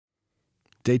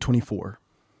Day 24,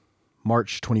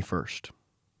 March 21st.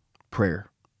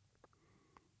 Prayer.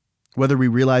 Whether we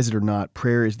realize it or not,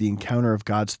 prayer is the encounter of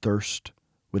God's thirst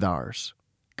with ours.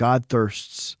 God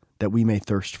thirsts that we may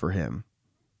thirst for him.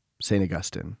 St.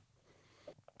 Augustine.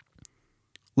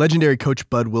 Legendary coach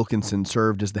Bud Wilkinson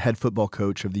served as the head football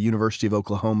coach of the University of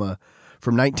Oklahoma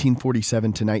from 1947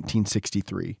 to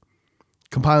 1963,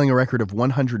 compiling a record of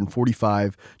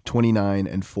 145, 29,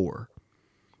 and 4.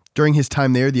 During his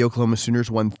time there, the Oklahoma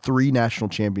Sooners won 3 national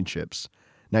championships,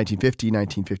 1950,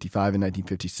 1955, and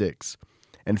 1956,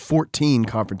 and 14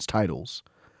 conference titles.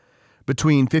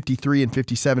 Between 53 and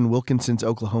 57, Wilkinson's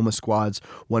Oklahoma squads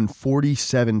won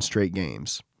 47 straight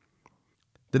games.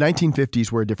 The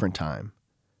 1950s were a different time.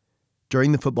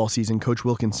 During the football season, Coach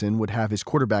Wilkinson would have his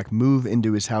quarterback move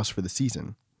into his house for the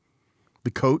season.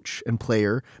 The coach and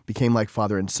player became like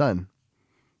father and son.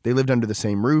 They lived under the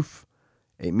same roof,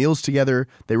 ate meals together,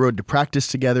 they rode to practice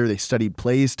together, they studied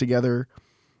plays together.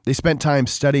 They spent time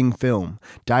studying film,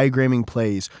 diagramming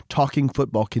plays, talking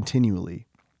football continually.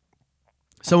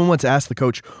 Someone once asked the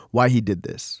coach why he did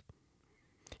this.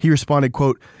 He responded,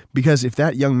 quote, "Because if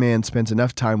that young man spends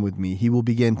enough time with me, he will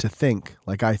begin to think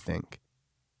like I think.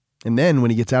 And then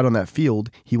when he gets out on that field,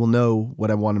 he will know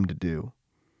what I want him to do."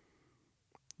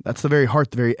 That's the very heart,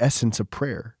 the very essence of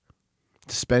prayer,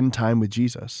 to spend time with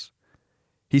Jesus.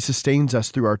 He sustains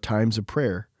us through our times of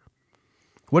prayer.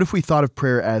 What if we thought of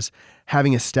prayer as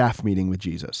having a staff meeting with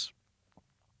Jesus?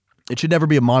 It should never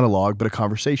be a monologue, but a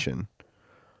conversation.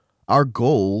 Our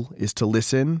goal is to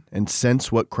listen and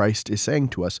sense what Christ is saying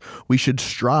to us. We should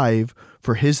strive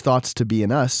for his thoughts to be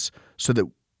in us so that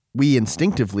we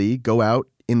instinctively go out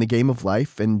in the game of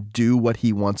life and do what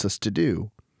he wants us to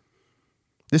do.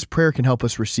 This prayer can help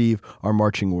us receive our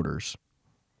marching orders.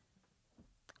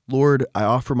 Lord, I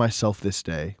offer myself this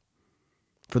day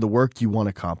for the work you want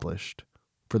accomplished,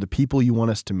 for the people you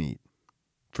want us to meet,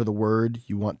 for the word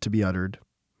you want to be uttered,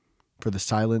 for the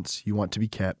silence you want to be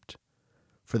kept,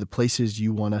 for the places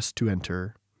you want us to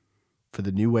enter, for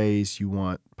the new ways you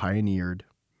want pioneered.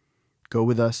 Go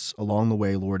with us along the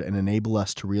way, Lord, and enable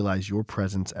us to realize your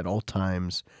presence at all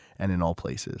times and in all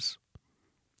places.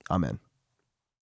 Amen.